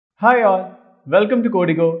Hi all, welcome to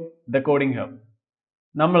Codigo, the coding hub.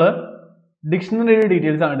 നമ്മൾ ഡിക്ഷണറിയുടെ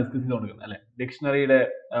details ആണ് discuss ചെയ്തുകൊണ്ടിരിക്കുന്നത് അല്ലെ. ഡിക്ഷണറിയുടെ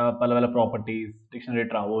പല പല properties, dictionary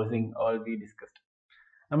traversing all we discussed.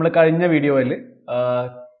 നമ്മൾ കഴിഞ്ഞ വീഡിയോയിൽ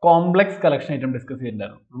കോംപ്ലക്സ് കളക്ഷൻ ഐറ്റം ഡിസ്കസ്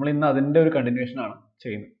ചെയ്തിട്ടുണ്ടായിരുന്നു. നമ്മൾ ഇന്ന് അതിന്റെ ഒരു കണ്ടിന്യൂഷൻ ആണ്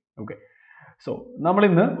ചെയ്യുന്നത്. ഓക്കെ, സോ നമ്മൾ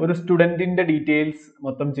ഇന്ന് ഒരു സ്റ്റുഡന്റിന്റെ ഡീറ്റെയിൽസ്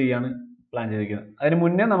മൊത്തം ചെയ്യാണ് പ്ലാൻ ചെയ്തിരിക്കുന്നത്. അതിന്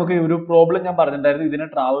മുന്നേ നമുക്ക് ഒരു പ്രോബ്ലം ഞാൻ പറഞ്ഞിട്ടുണ്ടായിരുന്നു. ഇതിനെ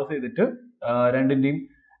ട്രാവേഴ്സ് ചെയ്തിട്ട് രണ്ടിന്റെയും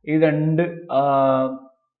ഈ രണ്ട്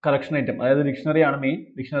കളക്ഷൻ ഐറ്റം, അതായത് ഡിക്ഷണറി ആണ് മെയിൻ,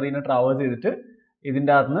 ഡിക്ഷണറിനെ ട്രാവേഴ്സ് ചെയ്തിട്ട്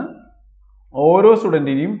ഇതിൻ്റെ അകത്തുനിന്ന് ഓരോ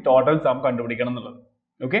സ്റ്റുഡൻറ്റിനെയും ടോട്ടൽ സം കണ്ടുപിടിക്കണം എന്നുള്ളത്.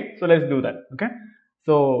 Okay, so let's do that. Okay,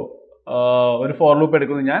 so ഒരു ഫോർ ലൂപ്പ്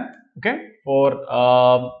എടുക്കുന്നു ഞാൻ. ഓക്കെ, ഫോർ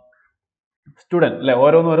സ്റ്റുഡൻറ് അല്ലെ,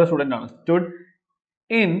 ഓരോന്നും ഓരോ സ്റ്റുഡൻ്റ് ആണ്. Stood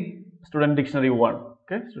in student dictionary 1.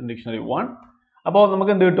 Okay, student dictionary 1. അപ്പോൾ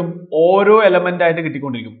നമുക്ക് എന്ത് കിട്ടും? ഓരോ എലമെന്റ് ആയിട്ട്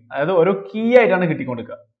കിട്ടിക്കൊണ്ടിരിക്കും, അതായത് ഓരോ കീ ആയിട്ടാണ്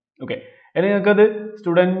കിട്ടിക്കൊണ്ടിരിക്കുക. ഓക്കെ, ഇനി നിങ്ങൾക്കത്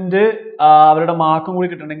സ്റ്റുഡൻറ് അവരുടെ മാർക്കും കൂടി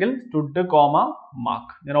കിട്ടണമെങ്കിൽ സ്റ്റുഡ് കോമ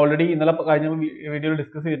മാർക്ക്. ഞാൻ ഓൾറെഡി ഇന്നലെ കഴിഞ്ഞ വീഡിയോയിൽ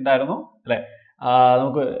ഡിസ്കസ് ചെയ്തിട്ടുണ്ടായിരുന്നു അല്ലെ.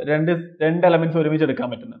 നമുക്ക് രണ്ട് എലമെന്റ്സ് ഒരുമിച്ച് എടുക്കാൻ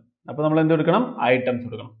പറ്റുന്നത്. അപ്പൊ നമ്മൾ എന്ത് എടുക്കണം? ഐറ്റംസ്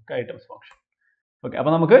എടുക്കണം. Items function. ഓക്കെ,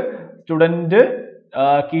 അപ്പൊ നമുക്ക് സ്റ്റുഡൻറ്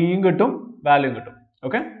കീയും കിട്ടും, വാല്യൂയും കിട്ടും.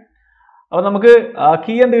 ഓക്കെ, അപ്പൊ നമുക്ക്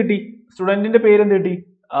കീ എന്ത് കിട്ടി? സ്റ്റുഡന്റിന്റെ പേര് എന്ത് കിട്ടി?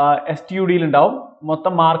 STUD ഉണ്ടാവും.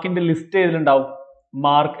 മൊത്തം മാർക്കിന്റെ ലിസ്റ്റ് ഏതിലുണ്ടാവും?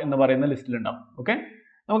 മാർക്ക് എന്ന് പറയുന്ന ലിസ്റ്റിൽ ഉണ്ടാവും. ഓക്കെ,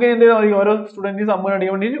 നമുക്ക് എന്ത് ചെയ്താൽ മതി? ഓരോ സ്റ്റുഡൻറ്റിന് സമ്മർ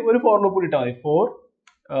അടിക്കാൻ വേണ്ടി ഒരു ഫോർ ലൂപ്പ് ഇട്ടാൽ മതി. ഫോർ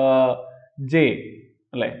ജെ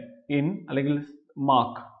അല്ലെ, ഇൻ അല്ലെങ്കിൽ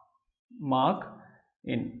മാർക്ക്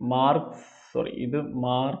ഇൻ മാർക്സ്, സോറി ഇത്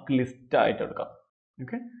മാർക്ക് ലിസ്റ്റ് ആയിട്ട് എടുക്കാം.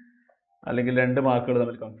 ഓക്കെ, അല്ലെങ്കിൽ രണ്ട് മാർക്കുകൾ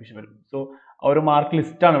തമ്മിൽ കൺഫ്യൂഷൻ വരും. സോ ഒരു മാർക്ക്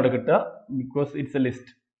ലിസ്റ്റ് ആണ് ഇവിടെ കിട്ടുക, ബിക്കോസ് ഇറ്റ്സ് എ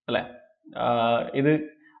ലിസ്റ്റ് അല്ലെ. ഇത്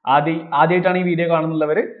ആദ്യമായിട്ടാണ് ഈ വീഡിയോ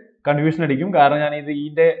കാണുന്നുള്ളവർ കൺഫ്യൂഷൻ അടിക്കും, കാരണം ഞാൻ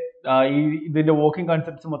ഇതിന്റെ വർക്കിംഗ്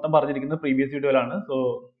കൺസെപ്റ്റ്സ് മൊത്തം പറഞ്ഞിരിക്കുന്നത് previous വീഡിയോയിലാണ്. So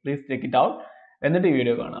please check it out, എന്നിട്ട് ഈ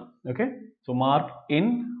വീഡിയോ കാണാം. Okay, so mark in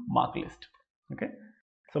mark list. Okay,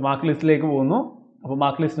 so mark ലിസ്റ്റിലേക്ക് പോകുന്നു. അപ്പോൾ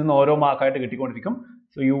മാർക്ക് ലിസ്റ്റിൽ നിന്ന് ഓരോ മാർക്കായിട്ട് കിട്ടിക്കൊണ്ടിരിക്കും.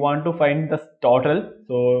 So you want to find the total.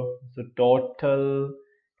 So total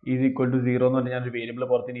is equal to 0 എന്ന് പറഞ്ഞാൽ ഞാനൊരു വേരിയബിൾ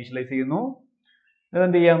പുറത്ത് ഇനീഷ്യലൈസ് ചെയ്യുന്നു.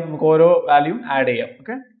 എന്ത് ചെയ്യാം? നമുക്ക് ഓരോ വാല്യൂം ആഡ് ചെയ്യാം.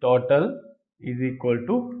 Okay, total is equal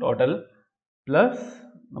to total plus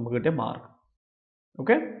നമുക്ക് കിട്ടിയ മാർക്ക്.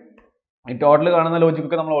 ഓക്കെ, ഈ ടോട്ടൽ കാണുന്ന ലോജിക്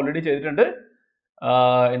ഒക്കെ നമ്മൾ ഓൾറെഡി ചെയ്തിട്ടുണ്ട്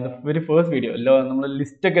in the very first video. നമ്മൾ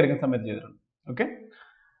ലിസ്റ്റ് ഒക്കെ എടുക്കുന്ന സമയത്ത് ചെയ്തിട്ടുണ്ട്. ഓക്കെ,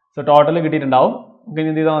 സോ ടോട്ടൽ കിട്ടിയിട്ടുണ്ടാവും. നമുക്ക്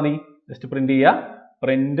എന്ത് ചെയ്താൽ മതി? ജസ്റ്റ് പ്രിന്റ് ചെയ്യുക.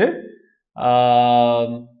 പ്രിന്റ്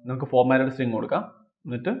നമുക്ക് ഫോർമാറ്റഡ് സ്ട്രിംഗ് കൊടുക്കാം.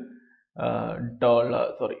 എന്നിട്ട്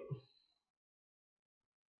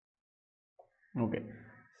ഓക്കെ,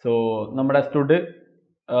 സോ നമ്മുടെ സ്റ്റുഡ്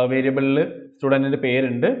വേരിയബിളിൽ സ്റ്റുഡൻറ്റിന്റെ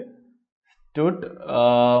പേരുണ്ട്. Stood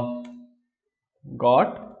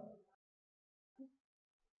got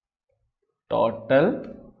total.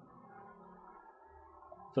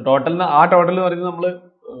 So total, ആ ടോട്ടൽ എന്ന് പറയുന്നത് നമ്മൾ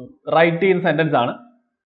റൈറ്റ് ചെയ്യുന്ന സെന്റൻസ് ആണ്.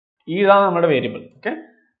 ഇതാണ് നമ്മുടെ വേരിയബിൾ. ഓക്കെ,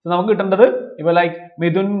 സോ നമുക്ക് കിട്ടേണ്ടത് ഇപ്പൊ ലൈക്ക്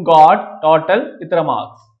മിഥുൻ ഗോട്ട് ടോട്ടൽ ഇത്ര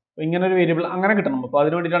മാർക്സ്, ഇങ്ങനെ ഒരു വേരിയബിൾ അങ്ങനെ കിട്ടണം. അപ്പൊ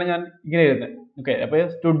അതിന് വേണ്ടിയിട്ടാണ് ഞാൻ ഇങ്ങനെ എഴുതുന്നത്. ഓക്കെ, അപ്പൊ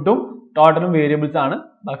സ്റ്റുഡും ടോട്ടലും വേരിയബിൾസ് ആണ്,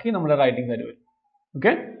 ബാക്കി നമ്മുടെ റൈറ്റിംഗ് സൈഡ് വരും.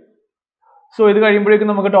 ഓക്കെ, സോ ഇത് കഴിയുമ്പോഴേക്കും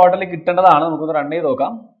നമുക്ക് ടോട്ടൽ കിട്ടേണ്ടതാണ്. നമുക്കൊന്ന് റൺ ചെയ്ത്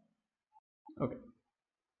നോക്കാം. Okay,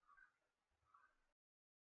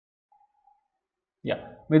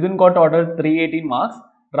 Midun got total 318 marks.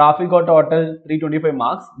 Rafi got total 325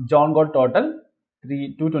 marks. John got total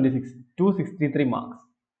 263 marks.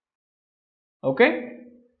 Okay,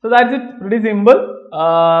 so that's it. Pretty simple.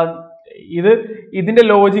 ഇതിന്റെ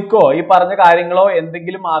ലോജിക്കോ ഈ പറഞ്ഞ കാര്യങ്ങളോ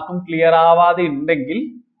എന്തെങ്കിലും ആർക്കും ക്ലിയർ ആവാതെ ഉണ്ടെങ്കിൽ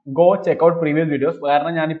go check out previous videos.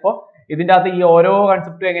 കാരണം ഞാനിപ്പോ ഇതിന്റെ അകത്ത് ഈ ഓരോ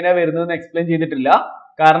കൺസെപ്റ്റും എങ്ങനെയാ വരുന്നതെന്ന് എക്സ്പ്ലെയിൻ ചെയ്തിട്ടില്ല,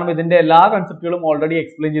 കാരണം ഇതിന്റെ എല്ലാ കൺസെപ്റ്റുകളും ഓൾറെഡി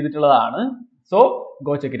എക്സ്പ്ലെയിൻ ചെയ്തിട്ടുള്ളതാണ്. So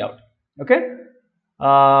go check it out. Okay,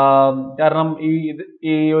 കാരണം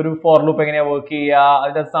ഈ ഒരു ഫോർ ലൂപ്പ് എങ്ങനെയാ വർക്ക് ചെയ്യുക,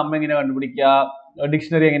 അതിന്റെ സം എങ്ങനെയാ കണ്ടുപിടിക്കുക,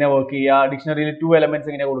 ഡിക്ഷണറി എങ്ങനെയാ വർക്ക് ചെയ്യുക, ഡിക്ഷണറിയിൽ 2 എലമെന്റ്സ്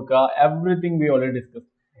എങ്ങനെയാ കൊടുക്കുക, എവറിത്തിങ് വി ഓൾറെഡി ഡിസ്കസ്.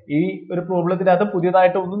 ഈ ഒരു പ്രോബ്ലത്തിന്റെ അകത്ത്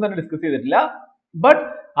പുതിയതായിട്ട് ഒന്നും തന്നെ ഡിസ്കസ് ചെയ്തിട്ടില്ല. ബട്ട്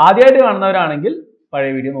ആദ്യമായിട്ട് കാണുന്നവരാണെങ്കിൽ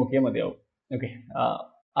പഴയ വീഡിയോ നോക്കിയാൽ മതിയാവും. Okay,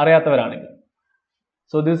 അറിയാത്തവരാണെങ്കിൽ.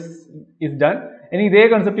 So this is done. ഇനി ഇതേ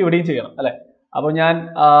കൺസെപ്റ്റ് ഇവിടെയും ചെയ്യണം അല്ലെ. അപ്പൊ ഞാൻ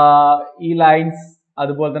ഈ ലൈൻസ്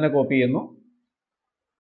അതുപോലെ തന്നെ കോപ്പി ചെയ്യുന്നു.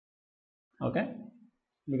 Okay,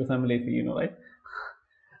 because I'm lazy, you know, right?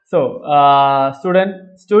 So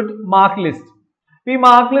stud mark list. ഈ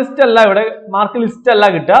മാർക്ക് ലിസ്റ്റ് അല്ല ഇവിടെ, മാർക്ക് ലിസ്റ്റ് അല്ല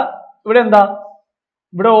കിട്ടുക. ഇവിടെ എന്താ?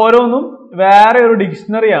 ഇവിടെ ഓരോന്നും വേറെ ഒരു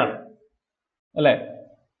ഡിക്ഷണറി ആണ് അല്ലെ.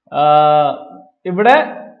 ഇവിടെ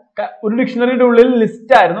ഒരു ഡിക്ഷണറിയുടെ ഉള്ളിൽ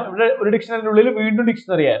ലിസ്റ്റ് ആയിരുന്നു, ഇവിടെ ഒരു ഡിക്ഷണറിയുടെ ഉള്ളിൽ വീണ്ടും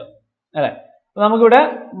ഡിക്ഷണറി ആയിരുന്നു അല്ലെ. നമുക്കിവിടെ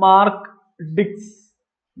മാർക്ക്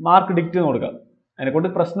ഡിക്റ്റ് എന്ന് കൊടുക്കാം. അതിനെക്കൊണ്ട്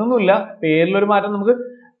പ്രശ്നമൊന്നുമില്ല, പേരിലൊരു മാറ്റം നമുക്ക്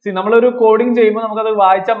നമ്മളൊരു കോഡിങ് ചെയ്യുമ്പോൾ നമുക്കത്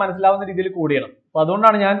വായിച്ചാൽ മനസ്സിലാവുന്ന രീതിയിൽ കോഡ് ചെയ്യണം. അപ്പൊ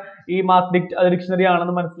അതുകൊണ്ടാണ് ഞാൻ ഈ മാർക്ക് ഡിക്റ്റ് അത് ഡിക്ഷണറി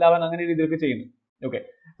ആണെന്ന് മനസ്സിലാവാൻ അങ്ങനെ രീതിയിലൊക്കെ ചെയ്യുന്നത്. ഓക്കെ,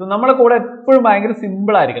 സോ നമ്മുടെ കോഡ് എപ്പോഴും ഭയങ്കര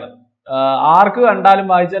സിമ്പിൾ ആയിരിക്കണം. ആർക്ക് കണ്ടാലും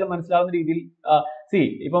വായിച്ചാലും മനസ്സിലാവുന്ന രീതിയിൽ.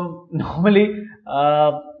 ഇപ്പം നോർമലി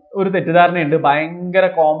ഒരു തെറ്റിദ്ധാരണയുണ്ട്, ഭയങ്കര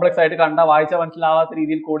കോംപ്ലക്സ് ആയിട്ട് കണ്ടാൽ വായിച്ചാൽ മനസ്സിലാവാത്ത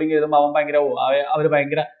രീതിയിൽ കോഡിങ് എഴുതുമ്പോൾ അവൻ ഭയങ്കര അവർ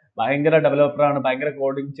ഭയങ്കര ഡെവലപ്പറാണ്, ഭയങ്കര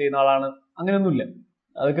കോഡിങ് ചെയ്യുന്ന ആളാണ്. അങ്ങനെയൊന്നുമില്ല,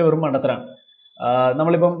 അതൊക്കെ വെറും മണ്ടത്തരാണ്.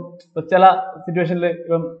 നമ്മളിപ്പം ചില സിറ്റുവേഷനിൽ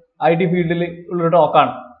ഇപ്പം IT ഫീൽഡിൽ ഉള്ളൊരു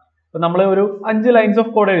ടോക്കാണ്. ഇപ്പൊ നമ്മൾ ഒരു 5 ലൈൻസ്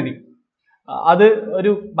ഓഫ് കോഡ് എഴുതി, അത്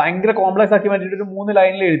ഒരു ഭയങ്കര കോംപ്ലക്സ് ആക്കി മാറ്റിയിട്ട് ഒരു 3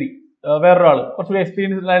 ലൈനിൽ എഴുതി. വേറൊരാള് കുറച്ചുകൂടി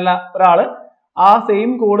എക്സ്പീരിയൻസ്ഡ് ആയിട്ടുള്ള ഒരാള് ആ സെയിം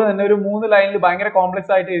കോഡ് തന്നെ ഒരു 3 ലൈനിൽ ഭയങ്കര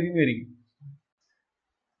കോംപ്ലക്സ് ആയിട്ട് എഴുതി വരികയും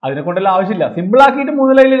അതിനെ കൊണ്ടുള്ള ആവശ്യമില്ല. സിമ്പിൾ ആക്കിയിട്ട്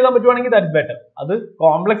 3 ലൈനിൽ എഴുതാൻ പറ്റുവാണെങ്കിൽ ദാറ്റ്സ് ബെറ്റർ. അത്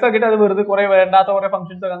കോംപ്ലക്സ് ആക്കിയിട്ട് അത് വെറുതെ കുറെ വേണ്ടാത്ത കുറെ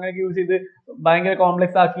ഫംഗ്ഷൻസ് ഒക്കെ അങ്ങനെയൊക്കെ യൂസ് ചെയ്ത് ഭയങ്കര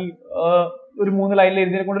കോംപ്ലക്സ് ആക്കി ഒരു 3 ലൈനിൽ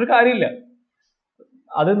എഴുതിയതിനെ കൊണ്ടൊരു കാര്യമില്ല.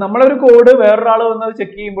 അത് നമ്മളൊരു കോഡ് വേറൊരാൾ വന്ന്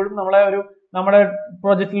ചെക്ക് ചെയ്യുമ്പോഴും നമ്മുടെ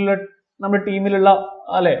പ്രൊജക്റ്റിലുള്ള നമ്മുടെ ടീമിലുള്ള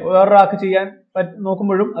വേറൊരാൾക്ക് ചെയ്യാൻ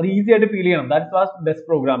നോക്കുമ്പോഴും അത് ഈസി ആയിട്ട് ഫീൽ ചെയ്യണം. That's was best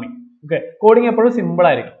programming. Okay, coding എപ്പോഴും സിമ്പിൾ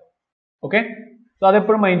ആയിരിക്കും. ഓക്കെ, സോ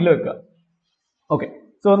അതെപ്പോഴും മൈൻഡിൽ വെക്കുക. ഓക്കെ,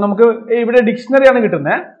 സോ നമുക്ക് ഇവിടെ ഡിക്ഷണറി ആണ്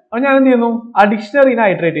കിട്ടുന്നത്. അപ്പൊ ഞാൻ എന്ത് ചെയ്യുന്നു, ആ ഡിക്ഷണറിനെ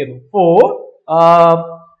ഐറ്ററേറ്റ് ചെയ്യുന്നു. ഫോർ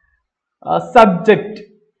സബ്ജക്ട്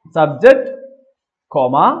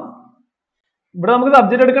കോമ, ഇവിടെ നമുക്ക്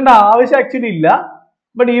സബ്ജക്ട് എടുക്കേണ്ട ആവശ്യം ആക്ച്വലി ഇല്ല.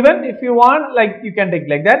 But even if you want like you can take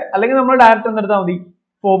like that. അല്ലെങ്കിൽ നമ്മൾ ഡയറക്റ്റ് എന്തെടുത്താൽ മതി,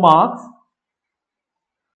 4 മാർക്സ്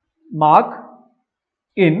മാർക്ക്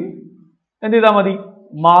ഇൻ എന്ത് ചെയ്താൽ മതി,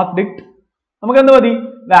 മാർക്ക് ഡിക്റ്റ്. നമുക്ക് എന്ത് മതി,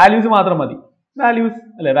 വാല്യൂസ് മാത്രം മതി. Values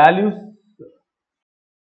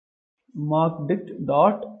mark dict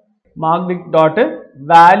dot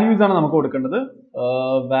values ആണ് നമുക്ക് കൊടുക്കേണ്ടത്.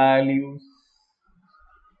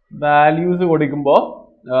 വാല്യൂസ് കൊടുക്കുമ്പോൾ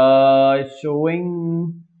showing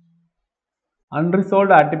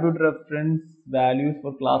unresolved attribute reference values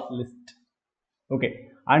for class list. Okay,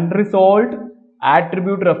 unresolved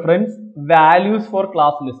attribute reference values for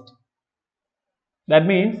class list. That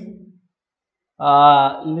means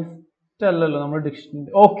list allalo nammal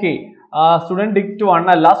dictionary. Okay, student dict 1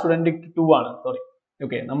 alla, student dict 2 ആണ്. Sorry.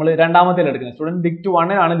 Okay, നമ്മൾ രണ്ടാമത്തേൽ എടുക്കുന്നത് student dict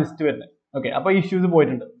 1 ആണ് list വരുന്നത്. Okay, അപ്പോൾ issues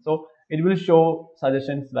പോയിട്ടുണ്ട്. So it will show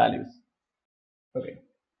suggestions values. Okay,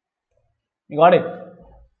 you got it?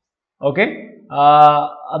 Okay,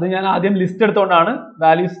 അത് ഞാൻ ആദ്യം ലിസ്റ്റ് എടുത്തുകൊണ്ടാണ്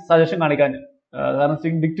വാല്യൂസ് സജഷൻ കാണിക്കാൻ. കാരണം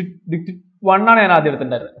ഡിക്റ്റ് 1 ആണ് ഞാൻ ആദ്യം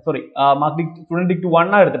എടുത്തിട്ടുണ്ടായിരുന്നത്. സോറി, സ്റ്റുഡന്റ് ഡിക്റ്റ് 1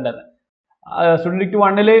 ആണ് എടുത്തിട്ടുണ്ടായിരുന്നത്. സ്റ്റുഡന്റ് ഡിക്റ്റ്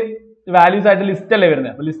 1 വാല്യൂസ് ആയിട്ട് ലിസ്റ്റ് അല്ലേ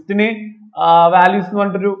വരുന്നത്. അപ്പൊ ലിസ്റ്റിന് വാല്യൂസ് എന്ന്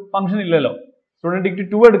പറഞ്ഞിട്ടൊരു ഫംഗ്ഷൻ ഇല്ലല്ലോ. സ്റ്റുഡന്റ് ഡിക്റ്റ്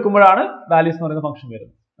 2 എടുക്കുമ്പോഴാണ് വാല്യൂസ് എന്ന് പറയുന്ന ഫംഗ്ഷൻ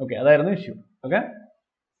വരുന്നത്. ഓക്കെ, അതായിരുന്നു ഇഷ്യൂ. ഓക്കെ,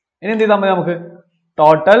 ഇനി എന്ത് ചെയ്താൽ മതി, നമുക്ക്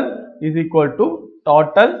total is equal to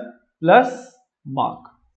total plus mark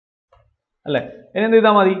അല്ലേ. ഇനി എന്ത്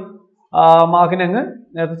ചെയ്താൽ മതി, മാർക്കിനെ അങ്ങ്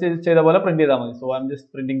നേരത്തെ ചെയ്ത പോലെ പ്രിന്റ് ചെയ്താൽ മതി. So I am just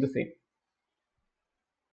printing the same.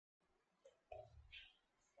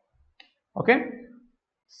 Okay,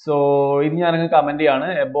 so ഇത് ഞാൻ അങ്ങ് കമന്റ് ചെയ്യാണ്.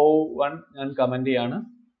 എബോവ് 1 ഞാൻ കമന്റ് ചെയ്യാണ്.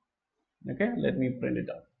 Okay, let me print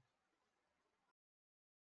it out.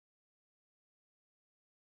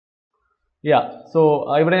 So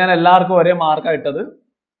ഇവിടെ ഞാൻ എല്ലാവർക്കും ഒരേ മാർക്കാണ് ഇട്ടത്.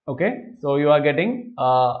 Okay, so you are getting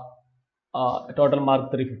total mark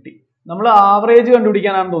 350. നമ്മൾ ആവറേജ്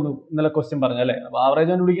കണ്ടുപിടിക്കാനാണെന്ന് തോന്നുന്നു ഇന്നലെ ക്വസ്റ്റ്യൻ പറഞ്ഞു അല്ലേ. അപ്പൊ ആവറേജ്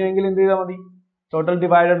കണ്ടുപിടിക്കണമെങ്കിൽ എന്ത് ചെയ്താൽ മതി, ടോട്ടൽ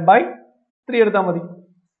ഡിവൈഡഡ് ബൈ 3 എടുത്താൽ മതി.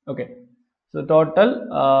 ഓക്കെ, സോ ടോട്ടൽ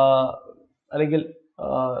അല്ലെങ്കിൽ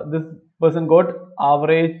this person got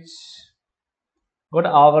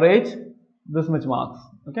average this much marks.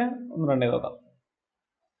 Okay, ഒന്ന് റൺ ചെയ്ത് നോക്കാം.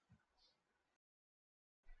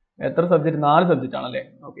 എത്ര സബ്ജക്ട്, 4 സബ്ജക്റ്റ് ആണല്ലേ.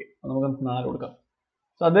 ഓക്കെ, നമുക്ക് 4 കൊടുക്കാം.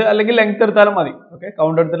 സോ അത് അല്ലെങ്കിൽ ലെങ്ത് എടുത്താലും മതി. ഓക്കെ,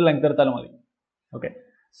 കൗണ്ട് എടുത്തിട്ട് ലെങ്ത് എടുത്താലും മതി. Okay,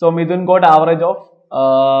 so Mithun got average of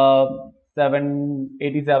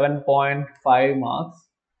 87.5 marks.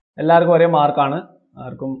 എല്ലാവർക്കും ഒരേ മാർക്കാണ്,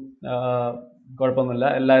 ആർക്കും കുഴപ്പമൊന്നുമില്ല,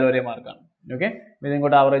 എല്ലാവരും ഒരേ മാർക്കാണ്. Okay, Mithun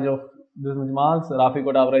got average of this much marks, Rafi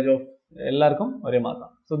got average of, എല്ലാവർക്കും ഒരേ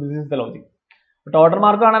മാർക്കാണ്. So this is the logic. Total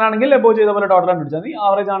mark കാണാനാണെങ്കിൽ above ചെയ്ത പോലെ ടോട്ടൽ കണ്ടുപിടിച്ചാൽ മതി.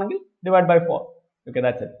 ആവറേജ് ആണെങ്കിൽ divide by 4. Okay,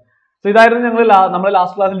 that's it. So ഇതായിരുന്നു നമ്മൾ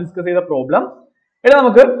ലാസ്റ്റ് ക്ലാസ്സിൽ ഡിസ്കസ് ചെയ്ത പ്രോബ്ലം. ഇനി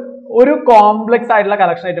നമുക്ക് ഒരു കോംപ്ലക്സ് ആയിട്ടുള്ള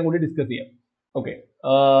കളക്ഷൻ ഐറ്റം കൂടി ഡിസ്കസ് ചെയ്യാം. ഓക്കെ,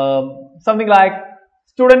 സംതിങ് ലൈക്ക്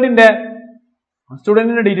സ്റ്റുഡന്റിന്റെ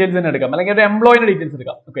ഡീറ്റെയിൽസ് തന്നെ എടുക്കാം, അല്ലെങ്കിൽ ഒരു എംപ്ലോയിന്റെ ഡീറ്റെയിൽസ്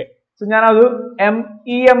എടുക്കാം. ഓക്കെ, സോ ഞാനത്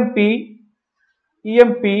EMP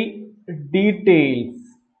details.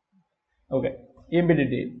 Okay, EMP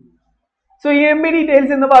details. So EMP details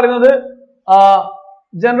എന്ന് പറയുന്നത്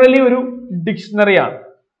ജനറലി ഒരു ഡിക്ഷണറി ആണ്.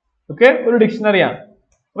 ഓക്കെ, ഒരു ഡിക്ഷണറി ആണ്.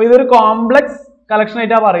 അപ്പൊ ഇതൊരു കോംപ്ലക്സ് കളക്ഷൻ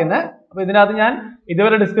ആയിട്ടാണ് പറയുന്നത്. അപ്പൊ ഇതിനകത്ത് ഞാൻ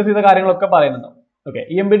ഇതുവരെ ഡിസ്കസ് ചെയ്ത കാര്യങ്ങളൊക്കെ പറയുന്നുണ്ട്. ഓക്കെ,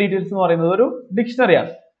 EMP ഡീറ്റെയിൽസ് എന്ന് പറയുന്നത് ഒരു ഡിക്ഷണറി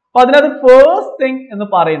ആണ്. അപ്പൊ അതിനകത്ത് ഫസ്റ്റ് തിങ് എന്ന്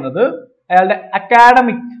പറയുന്നത് അയാളുടെ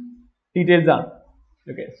അക്കാഡമിക് ഡീറ്റെയിൽസ് ആണ്.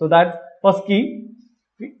 Okay, so that's first key.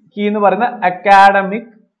 Key എന്ന് പറയുന്ന academic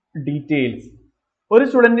details. ഒരു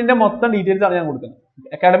സ്റ്റുഡന്റിന്റെ മൊത്തം ഡീറ്റെയിൽസ് ആണ് ഞാൻ കൊടുക്കുന്നത്.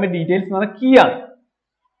 അക്കാഡമിക് ഡീറ്റെയിൽസ് എന്ന് പറഞ്ഞാൽ കീ ആണ്.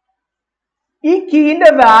 ഈ കീന്റെ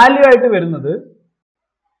വാല്യൂ ആയിട്ട് വരുന്നത്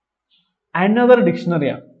another dictionary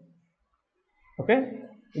ആണ്. Okay,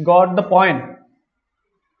 got the point.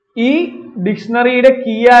 ഈ ഡിക്ഷണറിയുടെ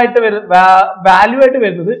കീ ആയിട്ട് വാല്യൂ ആയിട്ട്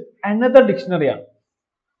വരുന്നത് another dictionary ആണ്.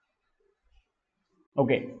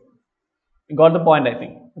 Okay, got the point I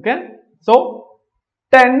think. Okay, so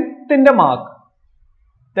 10th in the mark,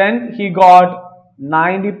 10th he got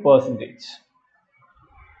 90%.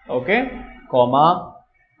 Okay, comma,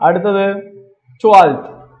 അടുത്തത്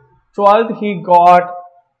 12th he got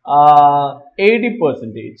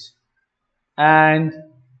 80%, and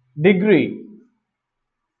degree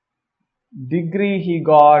he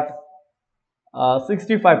got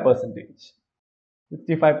 65%,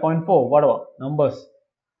 65.4, whatever numbers.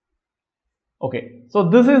 Okay, so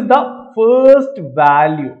this is the first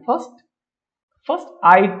value, first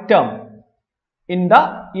item in the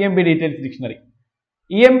EMB details dictionary.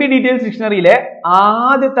 EMB details dictionary ile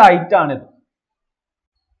ആദ്യത്തെ item ആണിത്.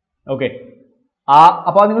 Okay,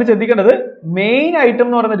 അപ്പോൾ നിങ്ങൾ ശ്രദ്ധിക്കേണ്ടത് main item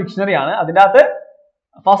എന്ന് പറയുന്ന dictionary ആണ്. അതിൻ്റെ അകത്ത്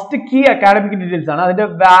ഫസ്റ്റ് കീ അക്കാഡമിക് ഡീറ്റെയിൽസ് ആണ്. അതിന്റെ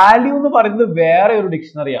വാല്യൂ എന്ന് പറയുന്നത് വേറെ ഒരു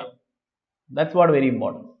ഡിക്ഷണറി ആണ്. That's what very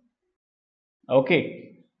important. Okay,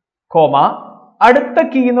 comma, അടുത്ത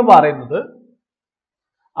കീ എന്ന് പറയുന്നത്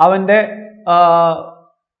അവന്റെ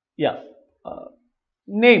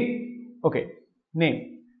നെയിം. Okay, name.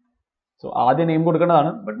 സോ ആദ്യം നെയിം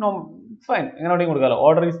കൊടുക്കേണ്ടതാണ്, ബട്ട് നോ ഇറ്റ്സ് ഫൈൻ, എങ്ങനെ വേണമെങ്കിൽ കൊടുക്കാമല്ലോ.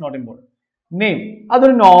 Order is not important. Name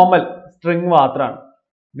അതൊരു നോർമൽ സ്ട്രിംഗ് മാത്രമാണ്.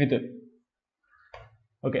 Myth.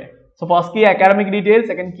 Okay, so first key academic details,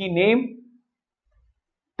 second key name,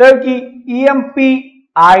 third key EMP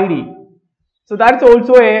ID. So that's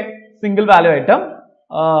also a single value item.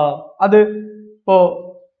 അത് ഇപ്പോ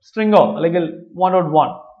സ്ട്രിംഗോ അല്ലെങ്കിൽ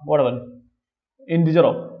 1.1 whatever integer,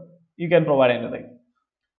 you can provide anything.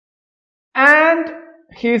 And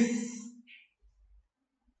his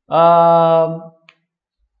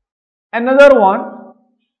another one,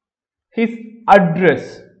 his address.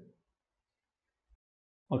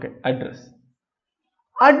 Okay, address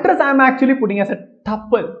I am actually putting as a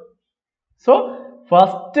tuple. So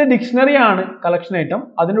first dictionary ആണ് collection item.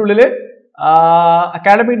 അതിൻ്റെ ഉള്ളിൽ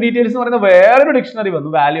academic details എന്ന് പറയുന്ന വേറൊരു dictionary വന്നു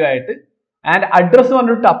വാല്യൂ ആയിട്ട്. ആൻഡ് അഡ്രസ് എന്ന്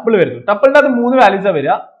പറഞ്ഞൊരു ടപ്പിൾ വരുന്നു. ടപ്പിളിൻ്റെ അത് 3 വാല്യൂസാണ്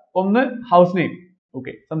വരിക. ഒന്ന് ഹൗസ് നെയിം,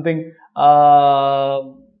 ഓക്കെ, സംതിങ്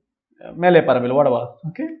മേലെ പറമ്പിൽ, whatever.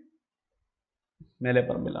 Okay, മേലെ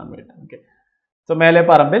പറമ്പിലാണ് വരുന്നത്. ഓക്കെ, so മേലെ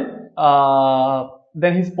പറമ്പിൽ.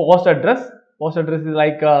 Then his post address is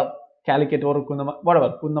like Calicut or whatever,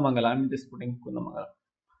 Kundamangala. I'm just putting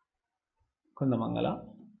Kundamangala.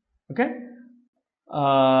 Okay,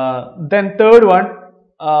 then third one,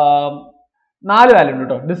 4 value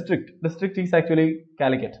to district is actually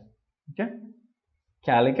Calicut. Okay,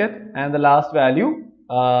 Calicut, and the last value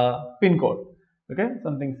pin code. Okay,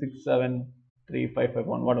 something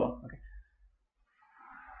 673551, whatever.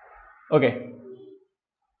 Okay,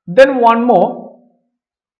 then one more.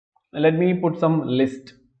 Let me put some list.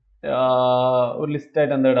 List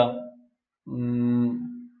ആയിട്ട് എന്താ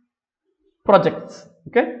projects.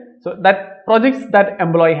 Okay, so that projects that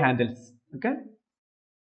employee handles. Okay,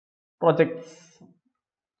 projects.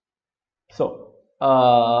 So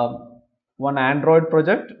one Android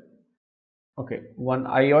project. Okay, one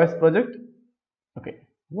iOS project. Okay,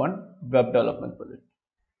 one web development project.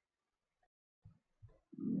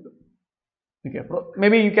 Okay,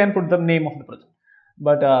 maybe you can put the name of the project,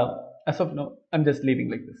 but as of now I'm just leaving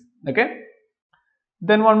like this. Okay,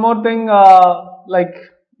 then one more thing, like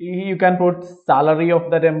you can put salary of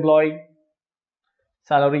that employee.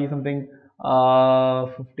 Salary is something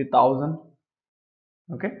 50,000.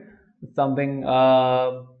 Okay, something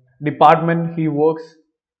department he works.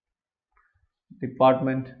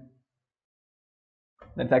 Department,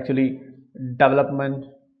 that's actually development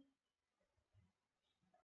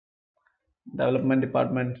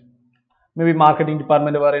department. Maybe marketing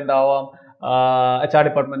department were in Davam, HR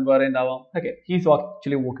department were in Davam. Okay, he's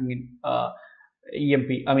actually working in EMP,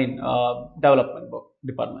 I mean development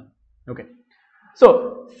department. Okay, so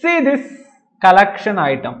see this collection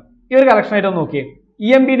item. This collection item നോക്കിയേ,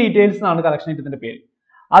 EMP details എന്നാണ് collection item പേര്.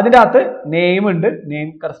 അതിൻ്റെ അകത്ത് name ഉണ്ട്, name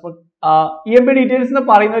correspond. EMP details എന്ന്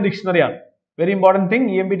പറയുന്ന dictionary ആണ്. Very important thing,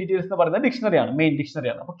 EMP details എന്ന് പറയുന്ന ഡിക്ഷണറി ആണ്, മെയിൻ ഡിക്ഷണറി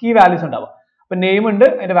ആണ്. അപ്പോൾ കീ വാല്യൂസ് ഉണ്ടാവും. അപ്പോൾ നെയിം ഉണ്ട്,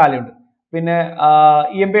 അതിന്റെ വാല്യൂ ഉണ്ട്. പിന്നെ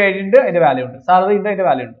EMP ID ഉണ്ട്, അതിന്റെ വാല്യൂ ഉണ്ട്. സാലറി ഉണ്ട്, അതിന്റെ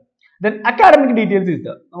വാല്യൂ ഉണ്ട്. ദെൻ അക്കാഡമിക് ഡീറ്റെയിൽസ് ഇല്ല.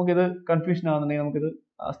 നമുക്കിത് കൺഫ്യൂഷൻ ആവുന്നുണ്ടെങ്കിൽ നമുക്കിത്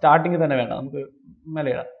സ്റ്റാർട്ടിങ് തന്നെ വേണ്ട, നമുക്ക് മേലെ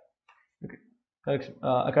ഇടാം. Okay, correction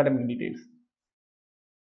academic details.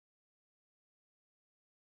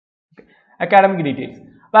 Academic details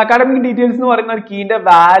അപ്പോൾ അക്കാഡമിക് ഡീറ്റെയിൽസ് എന്ന് പറയുന്ന ഒരു കീന്റെ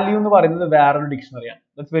വാല്യൂ എന്ന് പറയുന്നത് വേറൊരു ഡിക്ഷണറിയാണ്.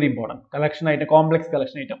 That's very important. Collection item, complex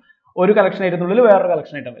collection item, ഒരു കളക്ഷൻ ഐറ്റത്തിനുള്ളിൽ വേറൊരു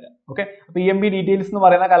കളക്ഷൻ ഐറ്റം വരാം. ഓക്കെ, അപ്പോൾ EMP ഡീറ്റെയിൽസ് എന്ന്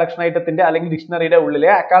പറയുന്ന കളക്ഷൻ ഐറ്റത്തിന്റെ അല്ലെങ്കിൽ ഡിക്ഷണറിയുടെ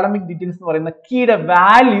ഉള്ളിലെ അക്കാഡമിക് ഡീറ്റെയിൽസ് എന്ന് പറയുന്ന കീയുടെ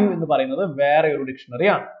വാല്യൂ എന്ന് പറയുന്നത് വേറെ ഒരു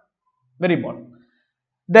ഡിക്ഷണറിയാണ്. Very important.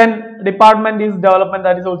 Then department is development,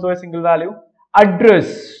 that is also a single value.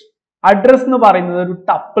 Address എന്ന് പറയുന്നത് ഒരു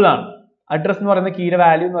ടപ്പിൾ ആണ്. അഡ്രസ് എന്ന് പറയുന്ന കീയുടെ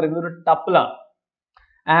വാല്യൂ എന്ന് പറയുന്നത് ഒരു ടപ്പിൾ ആണ്.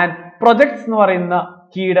 ആൻഡ് പ്രൊജക്ട്സ് എന്ന് പറയുന്ന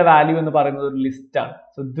കീയുടെ വാല്യൂ എന്ന് പറയുന്നത് ഒരു ലിസ്റ്റ് ആണ്.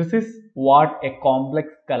 So this is what A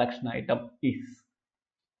complex collection item is.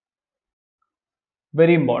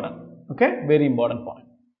 Very important. Okay, very important point.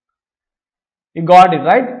 You got it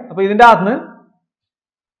right. അപ്പൊ ഇതിന്റെ അകത്ത്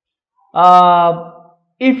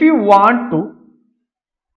if you want to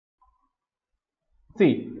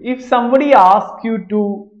see, if somebody asks you to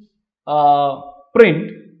print,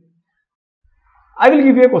 I will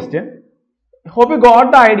give you a question. Hope you got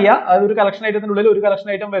the idea. ഒരു collection ഐറ്റത്തിനുള്ളിൽ ഒരു collection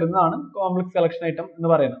item വരുന്നതാണ് complex collection item എന്ന്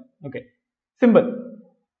പറയുന്നത്. Okay, simple.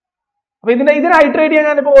 അപ്പൊ ഇതിനെ ഐറ്ററേറ്റ് ചെയ്യാൻ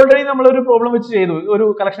ഞാനിപ്പോൾ ഓൾറെഡി നമ്മളൊരു പ്രോബ്ലം വെച്ച് ചെയ്തു. ഒരു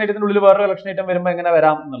കളക്ഷൻ ഐറ്റത്തിനുള്ളിൽ വേറൊരു കളക്ഷൻ ഐറ്റം വരുമ്പോൾ എങ്ങനെ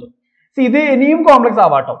വരാം എന്നുള്ളത്. ഇത് ഇനിയും കോംപ്ലക്സ്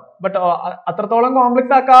ആവാട്ടോ, ബട്ട് അത്രത്തോളം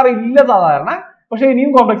കോംപ്ലക്സ് ആക്കാറില്ല സാധാരണ, പക്ഷെ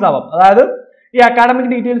ഇനിയും കോംപ്ലക്സ് ആവാം. അതായത് ഈ അക്കാഡമിക്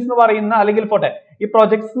ഡീറ്റെയിൽസ് എന്ന് പറയുന്ന, അല്ലെങ്കിൽ പോട്ടെ, ഈ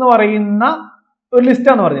പ്രൊജക്ട്സ് എന്ന് പറയുന്ന ഒരു ലിസ്റ്റ്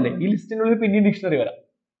ആണെന്ന് പറഞ്ഞില്ലേ, ഈ ലിസ്റ്റിനുള്ളിൽ പിന്നെയും ഡിക്ഷണറി വരാം.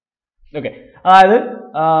 ഓക്കെ, അതായത്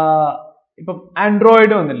ഇപ്പം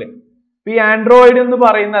ആൻഡ്രോയിഡ് വന്നില്ലേ, ഈ ആൻഡ്രോയിഡ് എന്ന്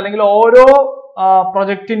പറയുന്ന അല്ലെങ്കിൽ ഓരോ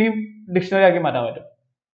പ്രൊജക്റ്റിനെയും ഡിക്ഷണറി ആക്കി മാറ്റാൻ പറ്റും.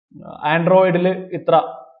 ആൻഡ്രോയിഡിൽ ഇത്ര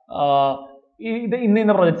ഇത്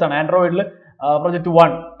ഇന്ന പ്രൊജക്ട്സ് ആണ്. ആൻഡ്രോയിഡിൽ പ്രൊജക്ട്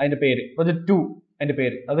 1 അതിന്റെ പേര്, പ്രൊജക്ട് 2 അതിന്റെ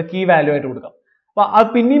പേര്, അത് കീ വാല്യൂ ആയിട്ട് കൊടുക്കാം. അപ്പൊ അത്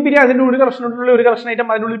പിന്നെയും അതിന്റെ ഒരു കളക്ഷനുള്ളിൽ ഒരു കളക്ഷൻ ഐറ്റം,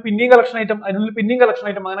 അതിനുള്ളിൽ പിന്നെയും കളക്ഷൻ ഐറ്റം, അതിനുള്ളിൽ പിന്നെയും കളക്ഷൻ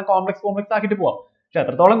ഐറ്റം, അങ്ങനെ കോംപ്ലക്സ് ആക്കിയിട്ട് പോവാം. പക്ഷെ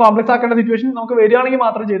എത്രത്തോളം കോംപ്ലക്സ് ആക്കേണ്ട സിറ്റുവേഷൻ നമുക്ക് വരികയാണെങ്കിൽ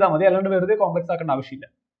മാത്രം ചെയ്താൽ മതി, അല്ലാണ്ട് വെറുതെ കോംപ്ലക്സ് ആക്കേണ്ട ആവശ്യമില്ല.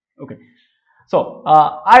 Okay, so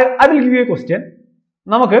I will give you A question.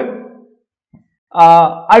 നമുക്ക്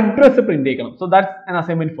അഡ്രസ് പ്രിന്റ് ചെയ്യണം. So that's an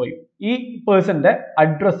assignment for you. ഈ പേഴ്സന്റെ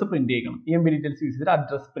അഡ്രസ് പ്രിന്റ് ചെയ്യണം. EMP ഡീറ്റെയിൽസ് യൂസ് ചെയ്തിട്ട്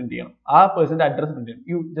അഡ്രസ് പ്രിന്റ് ചെയ്യണം. ആ പേഴ്സന്റെ അഡ്രസ് പ്രിന്റ് ചെയ്യണം.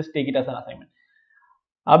 You just take it as an assignment.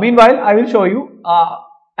 Meanwhile, I will show you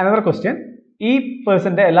another question. ഈ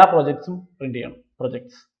പേഴ്സന്റെ എല്ലാ പ്രൊജക്ട്സും print ചെയ്യണം.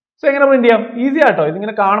 പ്രൊജക്ട്സ്. സോ എങ്ങനെ പ്രിന്റ് ചെയ്യാം? ഈസി ആട്ടോ.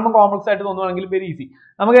 ഇതിങ്ങനെ കാണുമ്പോൾ കോംപ്ലക്സ് ആയിട്ട് തോന്നുവാണെങ്കിൽ വെരി ഈസി.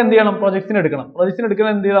 നമുക്ക് എന്ത് ചെയ്യണം? പ്രൊജക്ട്സിന് എടുക്കണം. പ്രൊജക്ട്സിന്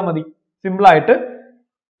എടുക്കണം എന്ത് ചെയ്താൽ മതി? സിമ്പിൾ ആയിട്ട്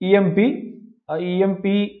EMP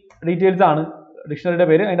ഡീറ്റെയിൽസ് ആണ് ഡിക്ഷണറിയുടെ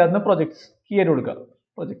പേര്. അതിൻ്റെ അകത്ത് പ്രൊജക്ട്സ് കീ ആയിട്ട് കൊടുക്കുക.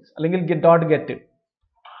 പ്രൊജക്ട്സ് അല്ലെങ്കിൽ ഡോട്ട്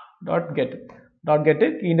ഗെറ്റ്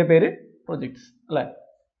കീന്റെ പേര് പ്രൊജക്ട്സ് അല്ലെ,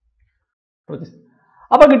 പ്രൊജക്ട്സ്.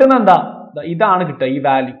 അപ്പൊ കിട്ടുന്ന എന്താ? ഇതാണ് കിട്ടുക, ഈ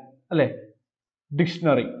വാല്യൂ അല്ലെ,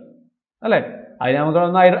 ഡിക്ഷണറി അല്ലെ. അതിന് നമുക്ക്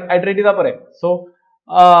ഒന്ന് ഐറ്ററേറ്റ് ചെയ്താൽ പോരെ. സോ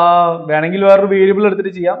വേണമെങ്കിൽ വേറൊരു വേരിയബിൾ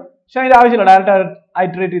എടുത്തിട്ട് ചെയ്യാം, പക്ഷെ അതിന്റെ ആവശ്യമില്ല. ഡയറക്റ്റ്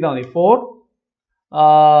ഐറ്ററേറ്റ് ചെയ്താൽ മതി. Four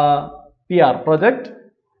PR project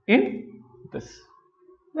in this.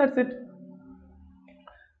 That's it.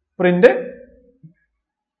 Print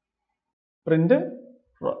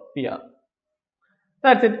PR.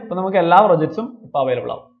 That's it. അപ്പോൾ നമുക്ക് എല്ലാ പ്രൊജക്ട്സും ഇപ്പോൾ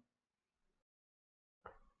അവൈലബിൾ ആവും.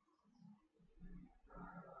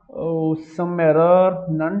 Oh, some error.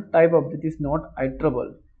 None type object is not iterable.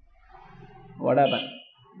 What happened?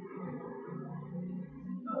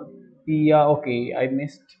 PR. Okay, I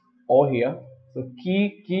missed O here. So key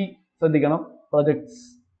ശ്രദ്ധിക്കണം, projects.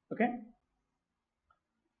 Okay.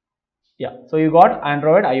 Yeah. So you got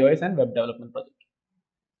Android, iOS, and web development project.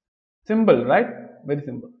 Simple, right? Very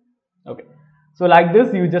simple. Okay. So like this,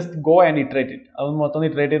 you just go and iterate it. അത് മൊത്തം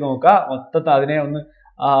iterate ചെയ്ത് നോക്കുക. മൊത്തത്തിൽ അതിനെ ഒന്ന്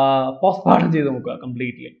postmortem ചെയ്ത് നോക്കുക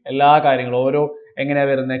കംപ്ലീറ്റ്ലി. എല്ലാ കാര്യങ്ങളും, ഓരോ എങ്ങനെയാ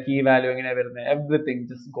വരുന്നത്, കീ വാല്യൂ എങ്ങനെയാ വരുന്നത്, everything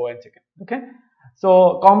just go and check. Okay. So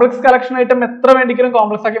complex collection item എത്ര വേണ്ടിക്കലും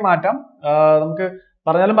കോംപ്ലക്സ് ആക്കി മാറ്റാം. നമുക്ക്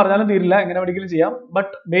പറഞ്ഞാലും തീരില്ല, എങ്ങനെ വേണമെങ്കിലും ചെയ്യാം.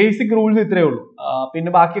 ബട്ട് ബേസിക് റൂൾസ് ഇത്രയേ ഉള്ളൂ.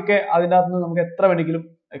 പിന്നെ ബാക്കിയൊക്കെ അതിൻ്റെ അകത്ത് നിന്ന് നമുക്ക് എത്ര വേണമെങ്കിലും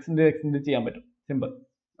എക്സ്റ്റെൻഡ് ചെയ്യാൻ പറ്റും. Simple.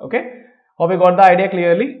 Okay. Hope you got the idea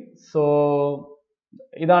clearly. So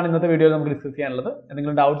ഇതാണ് ഇന്നത്തെ വീഡിയോയിൽ നമുക്ക് ഡിസ്കസ് ചെയ്യാനുള്ളത്.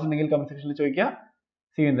 എന്തെങ്കിലും ഡൗട്ട്സ് ഉണ്ടെങ്കിൽ കമന്റ് സെക്ഷനിൽ ചോദിക്കുക.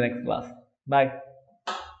 See you in the next class. Bye.